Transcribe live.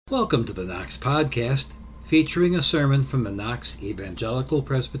Welcome to the Knox Podcast, featuring a sermon from the Knox Evangelical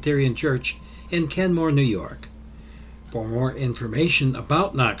Presbyterian Church in Kenmore, New York. For more information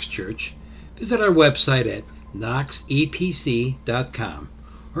about Knox Church, visit our website at knoxepc.com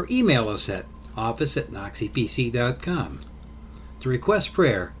or email us at office@knoxepc.com. To request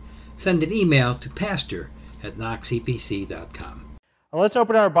prayer, send an email to pastor@knoxepc.com. Well, let's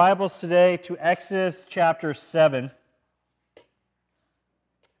open our Bibles today to Exodus chapter 7.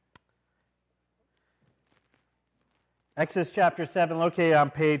 Exodus chapter 7, located on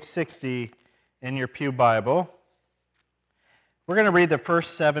page 60 in your Pew Bible. We're going to read the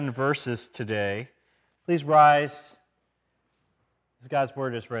first 7 verses today. Please rise as God's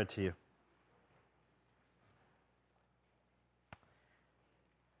word is read to you.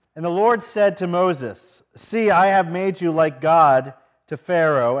 And the Lord said to Moses, "See, I have made you like God to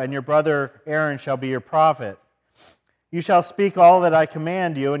Pharaoh, and your brother Aaron shall be your prophet. You shall speak all that I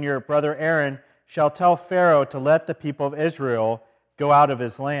command you, and your brother Aaron shall tell Pharaoh to let the people of Israel go out of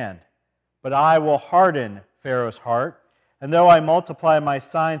his land. But I will harden Pharaoh's heart, and though I multiply my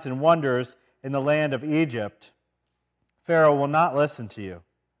signs and wonders in the land of Egypt, Pharaoh will not listen to you.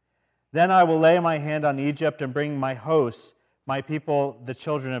 Then I will lay my hand on Egypt and bring my hosts, my people, the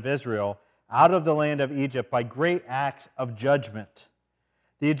children of Israel, out of the land of Egypt by great acts of judgment.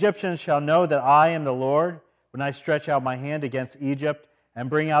 The Egyptians shall know that I am the Lord when I stretch out my hand against Egypt and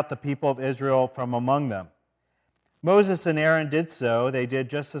bring out the people of Israel from among them." Moses and Aaron did so. They did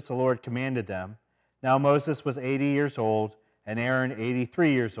just as the Lord commanded them. Now Moses was 80 years old, and Aaron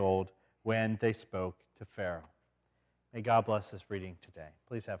 83 years old, when they spoke to Pharaoh. May God bless this reading today.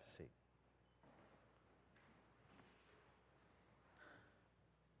 Please have a seat.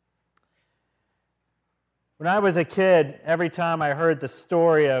 When I was a kid, every time I heard the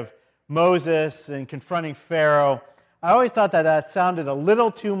story of Moses and confronting Pharaoh, I always thought that sounded a little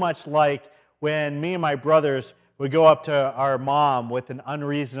too much like when me and my brothers would go up to our mom with an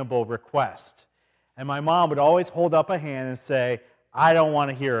unreasonable request. And my mom would always hold up a hand and say, "I don't want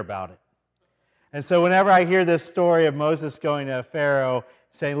to hear about it." And so whenever I hear this story of Moses going to Pharaoh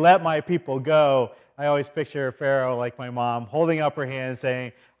saying, "Let my people go," I always picture Pharaoh, like my mom, holding up her hand and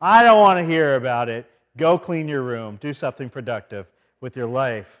saying, "I don't want to hear about it. Go clean your room. Do something productive with your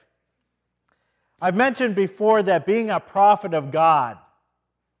life." I've mentioned before that being a prophet of God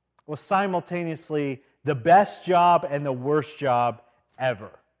was simultaneously the best job and the worst job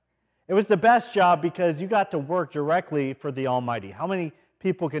ever. It was the best job because you got to work directly for the Almighty. How many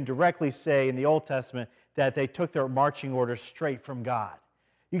people can directly say in the Old Testament that they took their marching orders straight from God?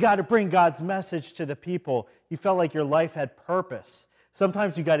 You got to bring God's message to the people. You felt like your life had purpose.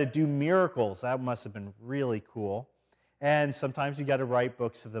 Sometimes you got to do miracles. That must have been really cool. And sometimes you got to write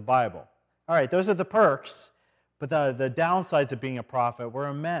books of the Bible. All right, those are the perks, but the downsides of being a prophet were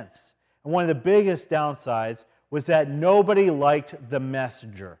immense. And one of the biggest downsides was that nobody liked the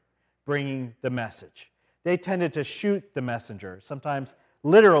messenger bringing the message. They tended to shoot the messenger, sometimes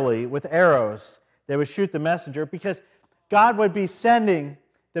literally with arrows. They would shoot the messenger because God would be sending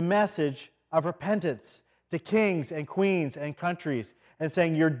the message of repentance to kings and queens and countries and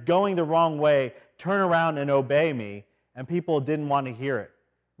saying, "You're going the wrong way, turn around and obey me," and people didn't want to hear it.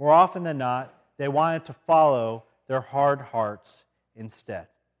 More often than not, they wanted to follow their hard hearts instead.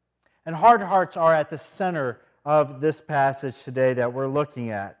 And hard hearts are at the center of this passage today that we're looking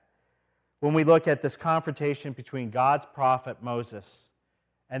at when we look at this confrontation between God's prophet Moses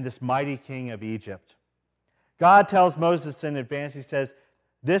and this mighty king of Egypt. God tells Moses in advance, he says,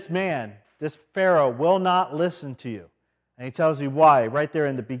 "This man, this Pharaoh, will not listen to you." And he tells you why. Right there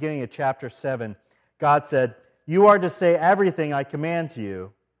in the beginning of chapter 7, God said, "You are to say everything I command to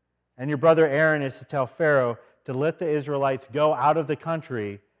you, and your brother Aaron is to tell Pharaoh to let the Israelites go out of the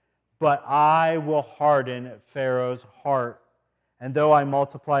country, but I will harden Pharaoh's heart. And though I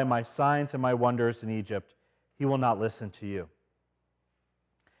multiply my signs and my wonders in Egypt, he will not listen to you."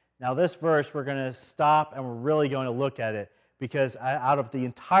 Now this verse, we're going to stop and we're really going to look at it because out of the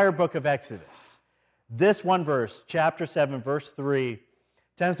entire book of Exodus, this one verse, chapter 7, verse 3,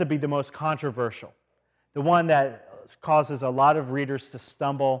 tends to be the most controversial. The one that causes a lot of readers to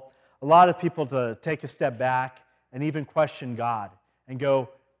stumble, a lot of people to take a step back and even question God and go,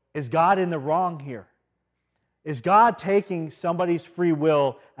 is God in the wrong here? Is God taking somebody's free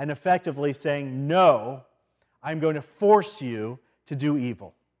will and effectively saying, "No, I'm going to force you to do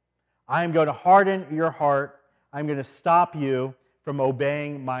evil. I'm going to harden your heart. I'm going to stop you from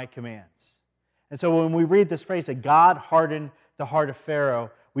obeying my commands." And so when we read this phrase that God hardened the heart of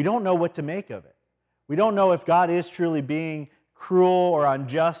Pharaoh, we don't know what to make of it. We don't know if God is truly being cruel or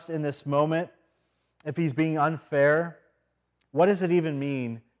unjust in this moment, if he's being unfair. What does it even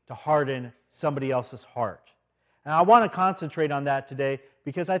mean to harden somebody else's heart. And I want to concentrate on that today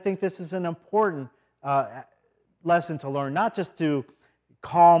because I think this is an important lesson to learn, not just to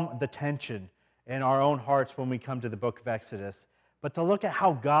calm the tension in our own hearts when we come to the book of Exodus, but to look at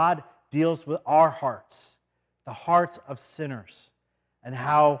how God deals with our hearts, the hearts of sinners, and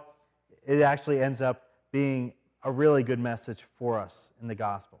how it actually ends up being a really good message for us in the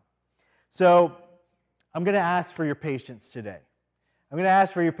gospel. So I'm going to ask for your patience today. I'm going to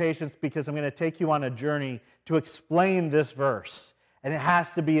ask for your patience because I'm going to take you on a journey to explain this verse. And it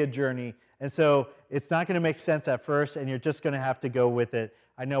has to be a journey. And so it's not going to make sense at first, and you're just going to have to go with it.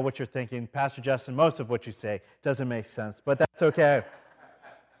 I know what you're thinking. Pastor Justin, most of what you say doesn't make sense, but that's okay.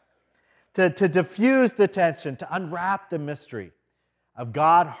 To diffuse the tension, to unwrap the mystery of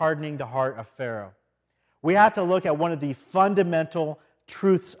God hardening the heart of Pharaoh, we have to look at one of the fundamental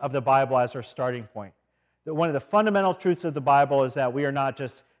truths of the Bible as our starting point. One of the fundamental truths of the Bible is that we are not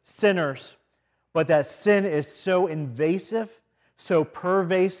just sinners, but that sin is so invasive, so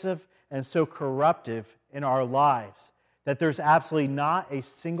pervasive, and so corruptive in our lives that there's absolutely not a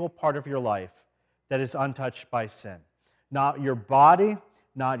single part of your life that is untouched by sin. Not your body,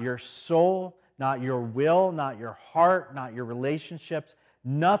 not your soul, not your will, not your heart, not your relationships.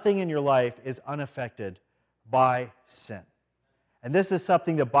 Nothing in your life is unaffected by sin. And this is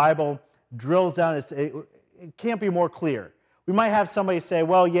something the Bible drills down. It can't be more clear. We might have somebody say,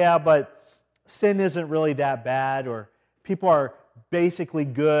 well, yeah, but sin isn't really that bad, or people are basically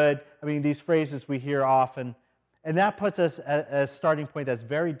good. I mean, these phrases we hear often. And that puts us at a starting point that's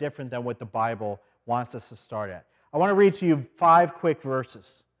very different than what the Bible wants us to start at. I want to read to you 5 quick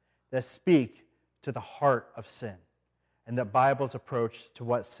verses that speak to the heart of sin and the Bible's approach to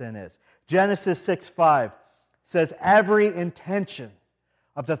what sin is. Genesis 6:5 says, every intention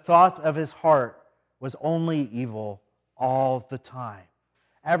of the thoughts of his heart was only evil all the time.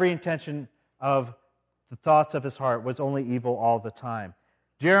 Every intention of the thoughts of his heart was only evil all the time.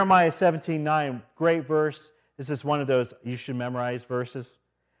 Jeremiah 17:9, great verse. This is one of those you should memorize verses.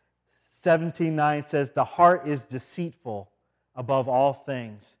 17:9 says, the heart is deceitful above all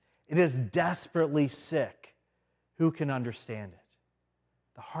things. It is desperately sick. Who can understand it?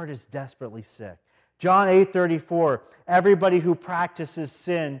 The heart is desperately sick. John 8:34, everybody who practices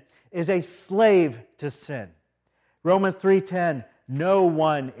sin is a slave to sin. Romans 3:10, no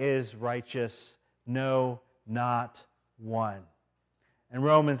one is righteous, no, not one. And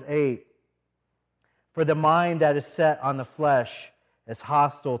Romans 8, for the mind that is set on the flesh is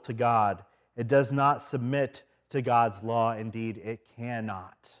hostile to God. It does not submit to God's law. Indeed, it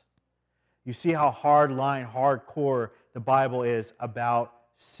cannot. You see how hardcore the Bible is about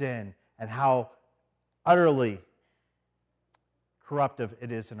sin and how utterly corruptive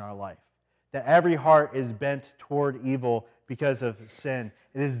it is in our life. That every heart is bent toward evil because of sin.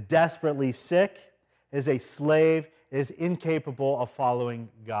 It is desperately sick, it is a slave, it is incapable of following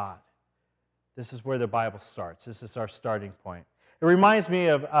God. This is where the Bible starts. This is our starting point. It reminds me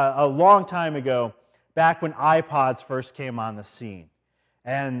of a long time ago, back when iPods first came on the scene.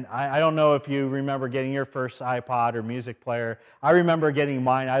 And I don't know if you remember getting your first iPod or music player. I remember getting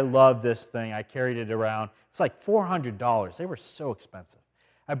mine. I loved this thing. I carried it around. It's like $400. They were so expensive.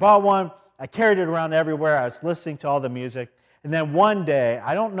 I bought one. I carried it around everywhere. I was listening to all the music. And then one day,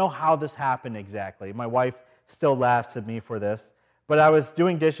 I don't know how this happened exactly. My wife still laughs at me for this. But I was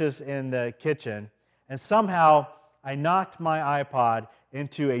doing dishes in the kitchen, and somehow I knocked my iPod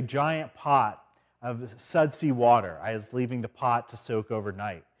into a giant pot of sudsy water. I was leaving the pot to soak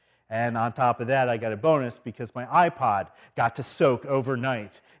overnight. And on top of that, I got a bonus because my iPod got to soak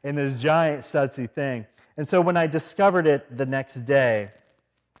overnight in this giant sudsy thing. And so when I discovered it the next day,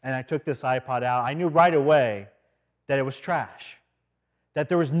 and I took this iPod out, I knew right away that it was trash. That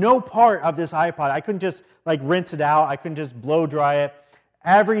there was no part of this iPod. I couldn't just rinse it out. I couldn't just blow dry it.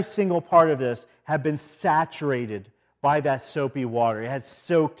 Every single part of this had been saturated by that soapy water. It had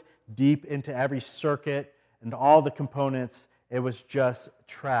soaked deep into every circuit and all the components. It was just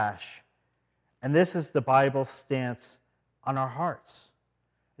trash. And this is the Bible's stance on our hearts.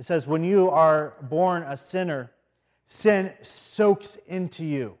 It says, when you are born a sinner, sin soaks into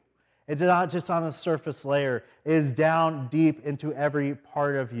you. It's not just on the surface layer. It is down deep into every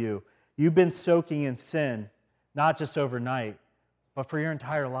part of you. You've been soaking in sin, not just overnight, but for your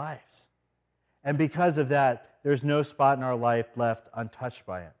entire lives. And because of that, there's no spot in our life left untouched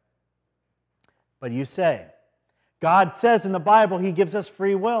by it. But you say, God says in the Bible He gives us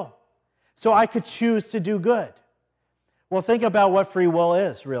free will. So I could choose to do good. Well, think about what free will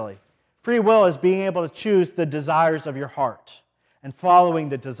is, really. Free will is being able to choose the desires of your heart and following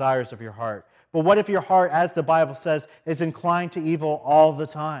the desires of your heart. But what if your heart, as the Bible says, is inclined to evil all the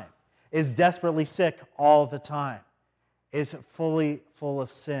time, is desperately sick all the time, is fully full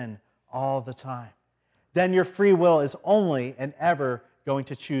of sin all the time? Then your free will is only and ever going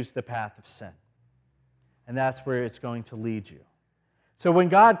to choose the path of sin. And that's where it's going to lead you. So when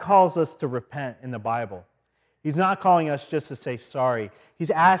God calls us to repent in the Bible, He's not calling us just to say sorry. He's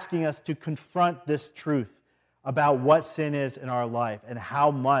asking us to confront this truth about what sin is in our life and how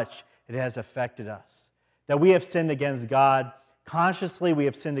much it has affected us. That we have sinned against God consciously, we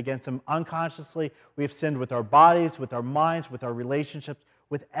have sinned against Him unconsciously, we have sinned with our bodies, with our minds, with our relationships,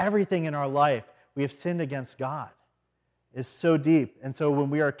 with everything in our life. We have sinned against God. It's so deep. And so when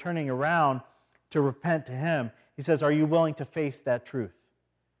we are turning around to repent to Him, He says, are you willing to face that truth?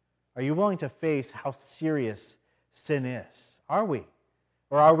 Are you willing to face how serious sin is? Are we?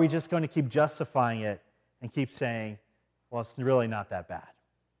 Or are we just going to keep justifying it and keep saying, well, it's really not that bad?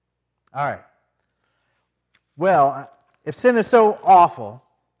 All right. Well, if sin is so awful,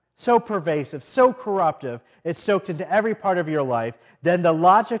 so pervasive, so corruptive, it's soaked into every part of your life, then the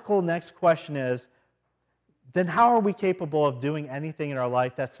logical next question is, then how are we capable of doing anything in our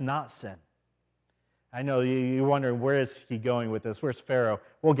life that's not sin? I know you're wondering, where is he going with this? Where's Pharaoh?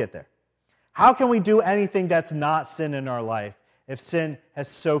 We'll get there. How can we do anything that's not sin in our life if sin has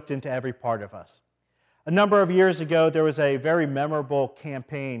soaked into every part of us? A number of years ago, there was a very memorable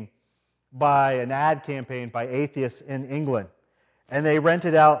campaign an ad campaign by atheists in England. And they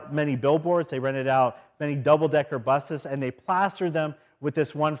rented out many billboards, they rented out many double-decker buses, and they plastered them with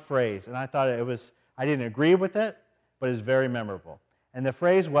this one phrase. And I thought I didn't agree with it, but it was very memorable. And the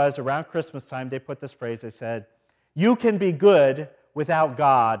phrase was, around Christmas time, they put this phrase, they said, you can be good without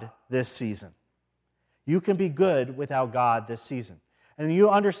God this season. You can be good without God this season. And you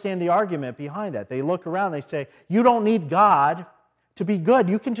understand the argument behind that. They look around, they say, you don't need God to be good.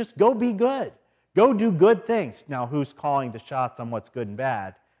 You can just go be good. Go do good things. Now, who's calling the shots on what's good and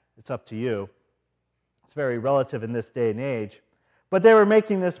bad? It's up to you. It's very relative in this day and age. But they were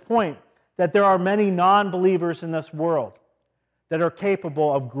making this point that there are many non-believers in this world that are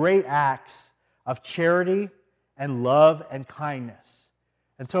capable of great acts of charity and love and kindness.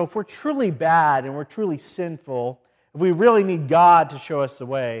 And so if we're truly bad and we're truly sinful, if we really need God to show us the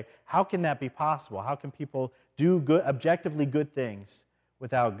way, how can that be possible? How can people do good, objectively good things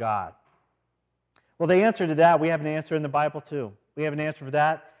without God? Well, the answer to that, we have an answer in the Bible too. We have an answer for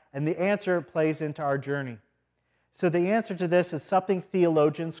that, and the answer plays into our journey. So the answer to this is something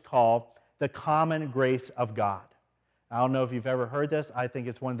theologians call the common grace of God. I don't know if you've ever heard this. I think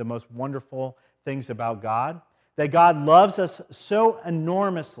it's one of the most wonderful things about God, that God loves us so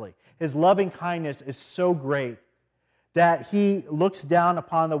enormously. His loving kindness is so great that He looks down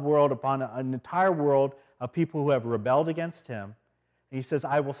upon the world, upon an entire world of people who have rebelled against Him, and He says,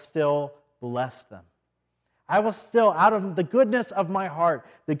 I will still bless them. I will still, out of the goodness of my heart,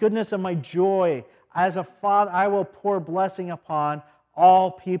 the goodness of my joy, as a father, I will pour blessing upon all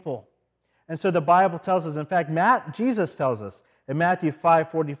people. And so the Bible tells us, in fact, Jesus tells us in Matthew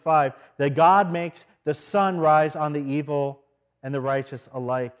 5:45, that God makes the sun rise on the evil and the righteous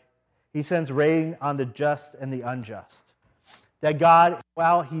alike. He sends rain on the just and the unjust. That God,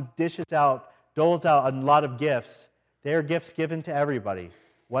 while He doles out a lot of gifts, they are gifts given to everybody,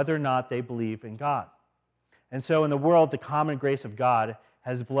 whether or not they believe in God. And so in the world, the common grace of God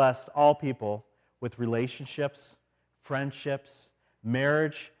has blessed all people with relationships, friendships,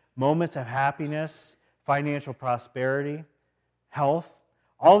 marriage, moments of happiness, financial prosperity, health.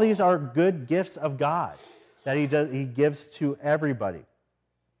 All these are good gifts of God that He gives to everybody.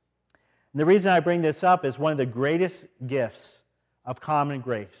 And the reason I bring this up is one of the greatest gifts of common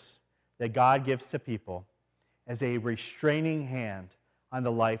grace that God gives to people is a restraining hand on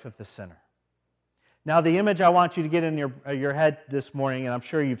the life of the sinner. Now, the image I want you to get in your head this morning, and I'm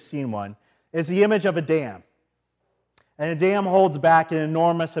sure you've seen one, is the image of a dam. And a dam holds back an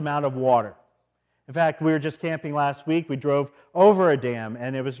enormous amount of water. In fact, we were just camping last week. We drove over a dam,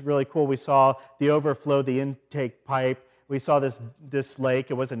 and it was really cool. We saw the overflow, the intake pipe. We saw this lake.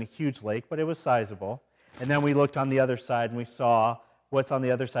 It wasn't a huge lake, but it was sizable. And then we looked on the other side, and we saw what's on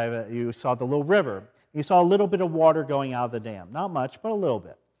the other side of it. You saw the little river. You saw a little bit of water going out of the dam. Not much, but a little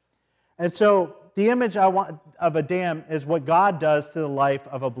bit. And so the image I want of a dam is what God does to the life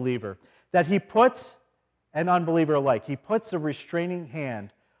of a believer. That He puts an unbeliever alike. He puts a restraining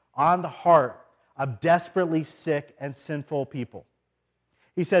hand on the heart of desperately sick and sinful people.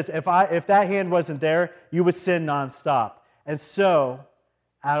 He says, if that hand wasn't there, you would sin nonstop. And so,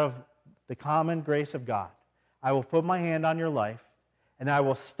 out of the common grace of God, I will put my hand on your life, and I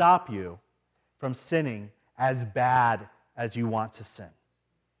will stop you from sinning as bad as you want to sin.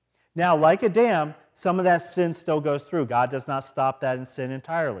 Now, like a dam, some of that sin still goes through. God does not stop that sin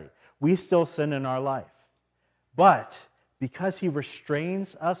entirely. We still sin in our life. But because he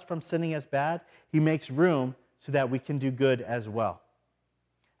restrains us from sinning as bad, he makes room so that we can do good as well.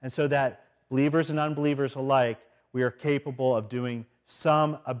 And so that believers and unbelievers alike, we are capable of doing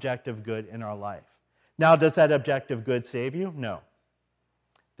some objective good in our life. Now, does that objective good save you? No.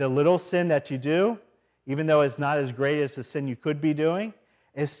 The little sin that you do, even though it's not as great as the sin you could be doing,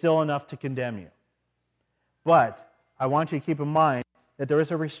 is still enough to condemn you. But I want you to keep in mind that there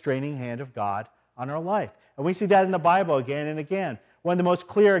is a restraining hand of God on our life. And we see that in the Bible again and again. One of the most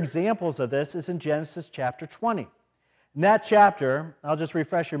clear examples of this is in Genesis chapter 20. In that chapter, I'll just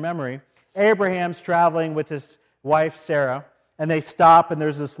refresh your memory, Abraham's traveling with his wife Sarah, and they stop, and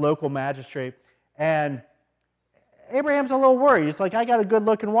there's this local magistrate, and Abraham's a little worried. He's like, I got a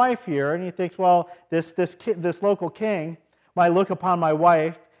good-looking wife here, and he thinks, well, this local king might look upon my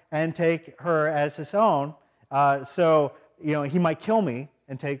wife and take her as his own, so he might kill me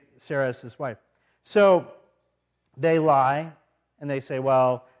and take Sarah as his wife. So they lie, and they say,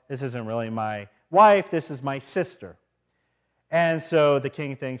 well, this isn't really my wife, this is my sister. And so the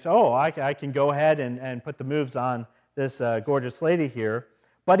king thinks, oh, I can go ahead and put the moves on this gorgeous lady here,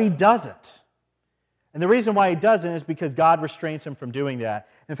 but he doesn't. And the reason why he doesn't is because God restrains him from doing that.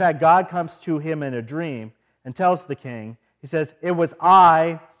 In fact, God comes to him in a dream and tells the king, he says, it was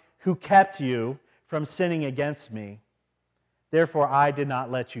I who kept you from sinning against me. Therefore, I did not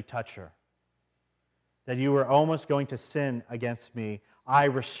let you touch her. That you were almost going to sin against me. I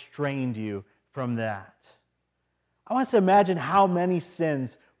restrained you from that. I want us to imagine how many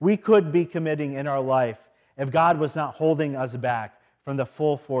sins we could be committing in our life if God was not holding us back from the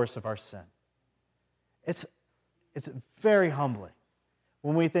full force of our sin. It's very humbling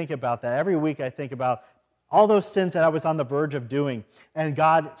when we think about that. Every week I think about all those sins that I was on the verge of doing, and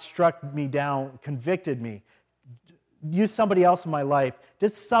God struck me down, convicted me, used somebody else in my life,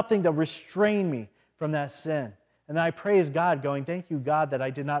 did something to restrain me from that sin. And I praise God, going, thank you, God, that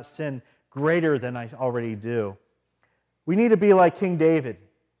I did not sin greater than I already do. We need to be like King David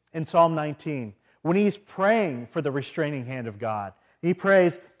in Psalm 19, when he's praying for the restraining hand of God. He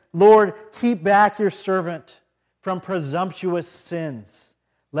prays, Lord, keep back your servant from presumptuous sins.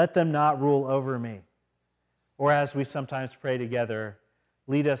 Let them not rule over me. Or as we sometimes pray together,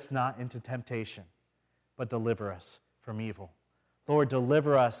 lead us not into temptation, but deliver us from evil. Lord,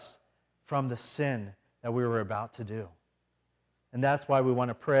 deliver us from the sin that we were about to do. And that's why we want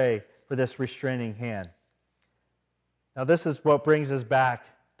to pray for this restraining hand. Now, this is what brings us back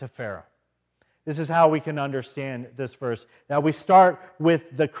to Pharaoh. This is how we can understand this verse. Now, we start with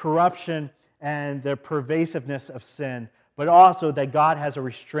the corruption and the pervasiveness of sin, but also that God has a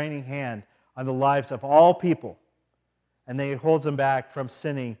restraining hand on the lives of all people, and that He holds them back from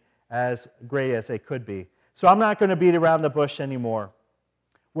sinning as great as they could be. So I'm not going to beat around the bush anymore.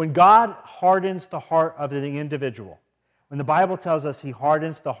 When God hardens the heart of the individual, when the Bible tells us He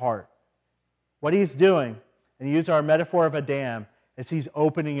hardens the heart, what He's doing, and use our metaphor of a dam, is He's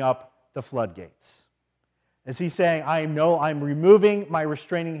opening up the floodgates. Is He saying, I'm removing my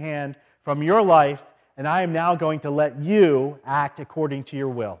restraining hand from your life, and I am now going to let you act according to your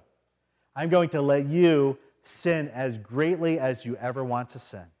will. I'm going to let you sin as greatly as you ever want to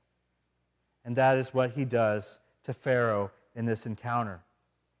sin. And that is what He does to Pharaoh in this encounter.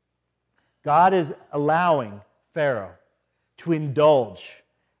 God is allowing Pharaoh to indulge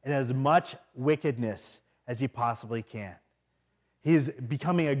in as much wickedness as he possibly can. He's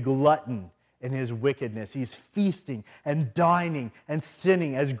becoming a glutton in his wickedness. He's feasting and dining and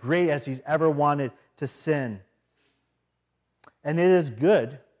sinning as great as he's ever wanted to sin. And it is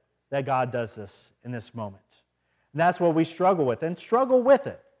good that God does this in this moment. And that's what we struggle with, and struggle with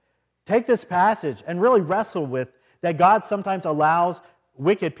it. Take this passage and really wrestle with that God sometimes allows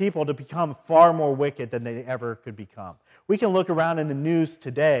wicked people to become far more wicked than they ever could become. We can look around in the news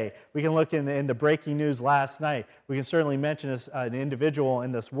today. We can look in the breaking news last night. We can certainly mention an individual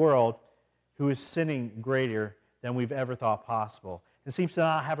in this world who is sinning greater than we've ever thought possible and seems to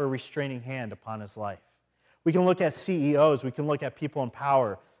not have a restraining hand upon his life. We can look at CEOs. We can look at people in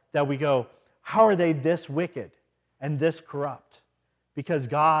power that we go, how are they this wicked and this corrupt? Because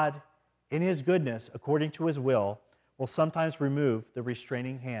God, in His goodness, according to His will sometimes remove the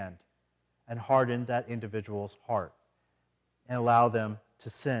restraining hand and harden that individual's heart and allow them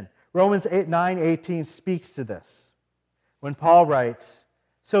to sin. Romans 9:18 speaks to this when Paul writes,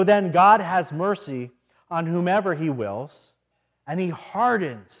 so then God has mercy on whomever He wills, and He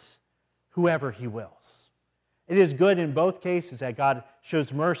hardens whoever He wills. It is good in both cases that God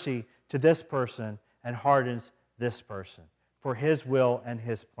shows mercy to this person and hardens this person. for his will and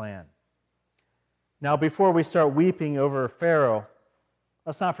his plan. Now, before we start weeping over Pharaoh,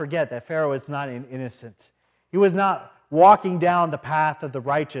 let's not forget that Pharaoh is not innocent. He was not walking down the path of the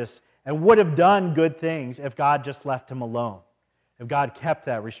righteous and would have done good things if God just left him alone, if God kept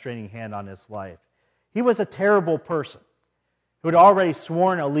that restraining hand on his life. He was a terrible person who had already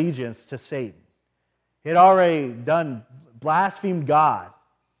sworn allegiance to Satan. He had already blasphemed God,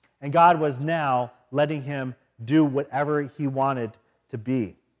 and God was now letting him do whatever he wanted to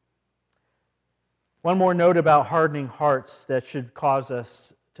be. One more note about hardening hearts that should cause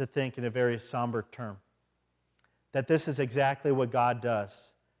us to think in a very somber term, that this is exactly what God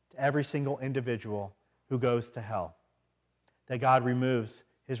does to every single individual who goes to hell, that God removes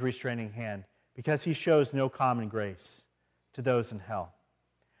his restraining hand because he shows no common grace to those in hell.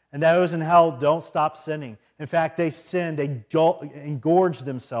 And those in hell don't stop sinning. In fact, they sin, they engorge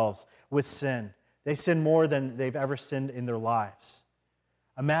themselves with sin. They sin more than they've ever sinned in their lives.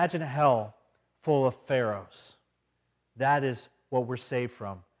 Imagine a hell full of pharaohs. That is what we're saved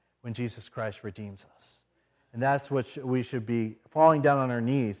from when Jesus Christ redeems us. And that's what we should be falling down on our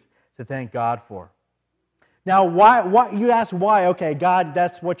knees to thank God for. Now, why? You ask why. Okay, God,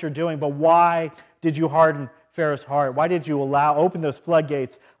 that's what you're doing, but why did you harden Pharaoh's heart? Why did you open those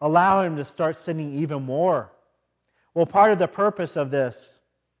floodgates, allow him to start sinning even more? Well, part of the purpose of this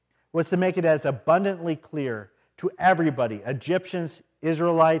was to make it as abundantly clear to everybody, Egyptians,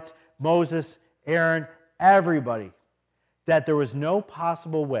 Israelites, Moses, Aaron, everybody, that there was no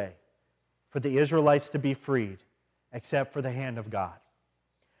possible way for the Israelites to be freed except for the hand of God.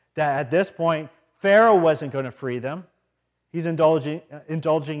 That at this point, Pharaoh wasn't going to free them. He's indulging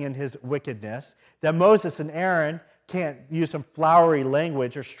in his wickedness. That Moses and Aaron can't use some flowery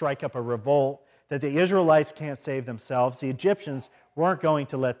language or strike up a revolt. That the Israelites can't save themselves. The Egyptians weren't going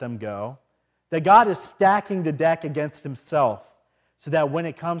to let them go. That God is stacking the deck against himself so that when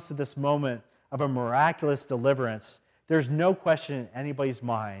it comes to this moment of a miraculous deliverance, there's no question in anybody's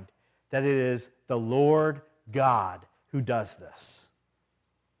mind that it is the Lord God who does this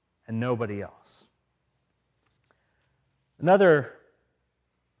and nobody else. Another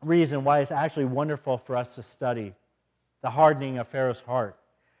reason why it's actually wonderful for us to study the hardening of Pharaoh's heart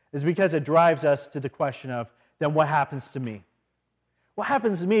is because it drives us to the question of, then what happens to me? What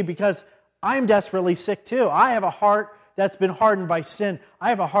happens to me? Because I'm desperately sick too. I have a heart that's been hardened by sin. I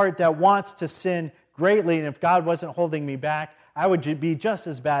have a heart that wants to sin greatly, and if God wasn't holding me back, I would be just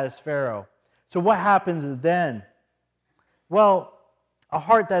as bad as Pharaoh. So what happens then? Well, a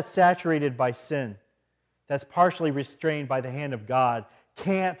heart that's saturated by sin, that's partially restrained by the hand of God,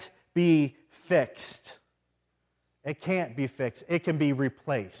 can't be fixed. It can't be fixed. It can be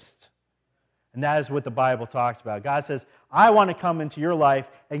replaced. And that is what the Bible talks about. God says, I want to come into your life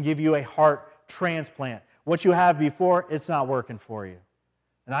and give you a heart transplant. What you have before, it's not working for you.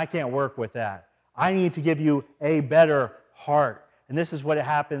 And I can't work with that. I need to give you a better heart. And this is what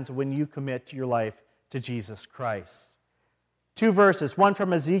happens when you commit your life to Jesus Christ. 2 verses, one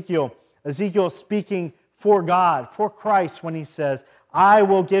from Ezekiel. Ezekiel speaking for God, for Christ, when he says, I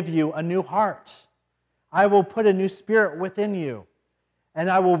will give you a new heart. I will put a new spirit within you. And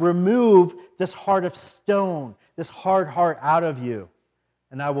I will remove this heart of stone, this hard heart out of you.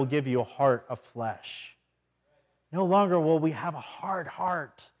 And I will give you a heart of flesh. No longer will we have a hard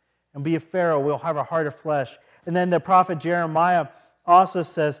heart and be a Pharaoh. We'll have a heart of flesh. And then the prophet Jeremiah also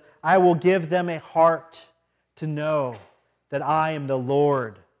says, I will give them a heart to know that I am the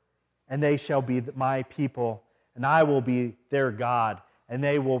Lord, and they shall be my people, and I will be their God, and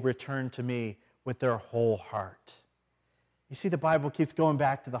they will return to me with their whole heart. You see, the Bible keeps going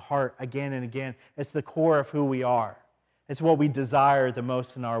back to the heart again and again. It's the core of who we are. It's what we desire the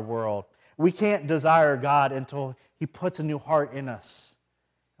most in our world. We can't desire God until he puts a new heart in us,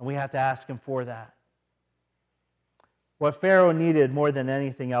 and we have to ask him for that. What Pharaoh needed more than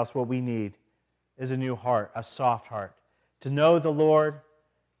anything else, what we need, is a new heart, a soft heart. To know the Lord,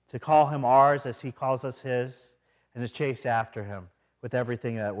 to call him ours as he calls us his, and to chase after him with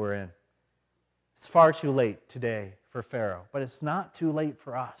everything that we're in. It's far too late today for Pharaoh, but it's not too late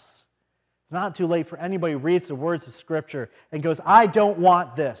for us. It's not too late for anybody who reads the words of Scripture and goes, I don't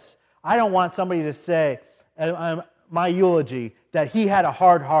want this. I don't want somebody to say, my eulogy, that he had a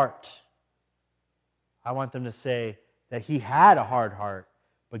hard heart. I want them to say that he had a hard heart,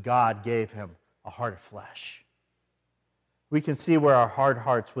 but God gave him a heart of flesh. We can see where our hard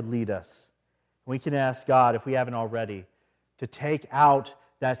hearts would lead us. We can ask God, if we haven't already, to take out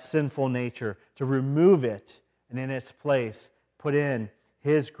that sinful nature, to remove it, and in its place, put in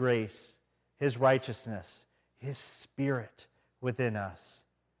his grace, his righteousness, his Spirit within us.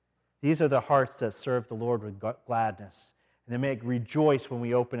 These are the hearts that serve the Lord with gladness, and they may rejoice when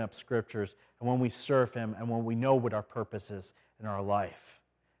we open up Scriptures and when we serve Him and when we know what our purpose is in our life.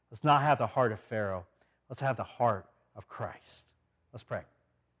 Let's not have the heart of Pharaoh. Let's have the heart of Christ. Let's pray.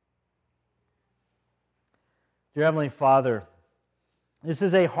 Dear Heavenly Father, this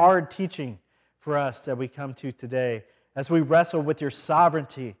is a hard teaching for us that we come to today as we wrestle with your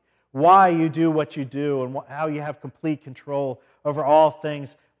sovereignty, why you do what you do, and how you have complete control over all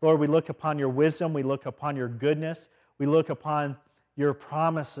things. Lord, we look upon your wisdom, we look upon your goodness, we look upon your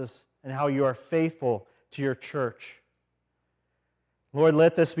promises and how you are faithful to your church. Lord,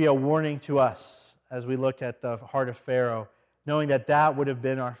 let this be a warning to us as we look at the heart of Pharaoh, knowing that that would have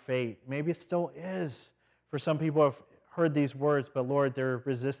been our fate. Maybe it still is. For some people who have heard these words, but Lord, they're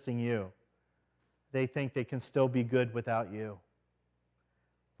resisting you. They think they can still be good without you.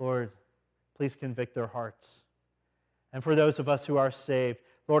 Lord, please convict their hearts. And for those of us who are saved,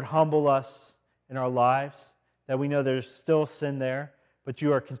 Lord, humble us in our lives, that we know there's still sin there, but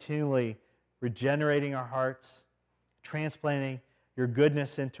you are continually regenerating our hearts, transplanting your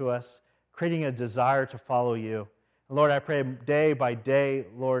goodness into us, creating a desire to follow you. And Lord, I pray day by day,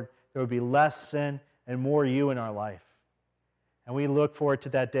 Lord, there would be less sin and more you in our life. And we look forward to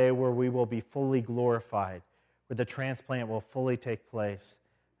that day where we will be fully glorified, where the transplant will fully take place,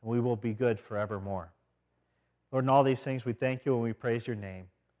 and we will be good forevermore. Lord, in all these things we thank you and we praise your name.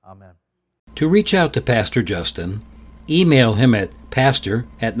 Amen. To reach out to Pastor Justin, email him at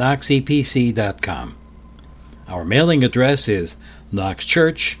pastor@knoxepc.com. Our mailing address is Knox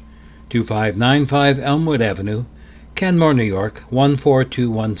Church, 2595 Elmwood Avenue, Kenmore, New York,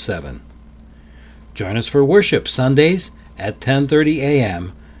 14217. Join us for worship Sundays at 10:30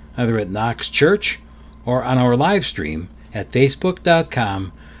 a.m., either at Knox Church or on our live stream at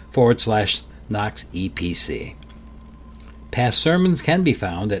facebook.com/KnoxEPC. Past sermons can be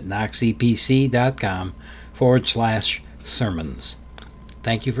found at knoxepc.com/sermons.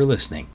 Thank you for listening.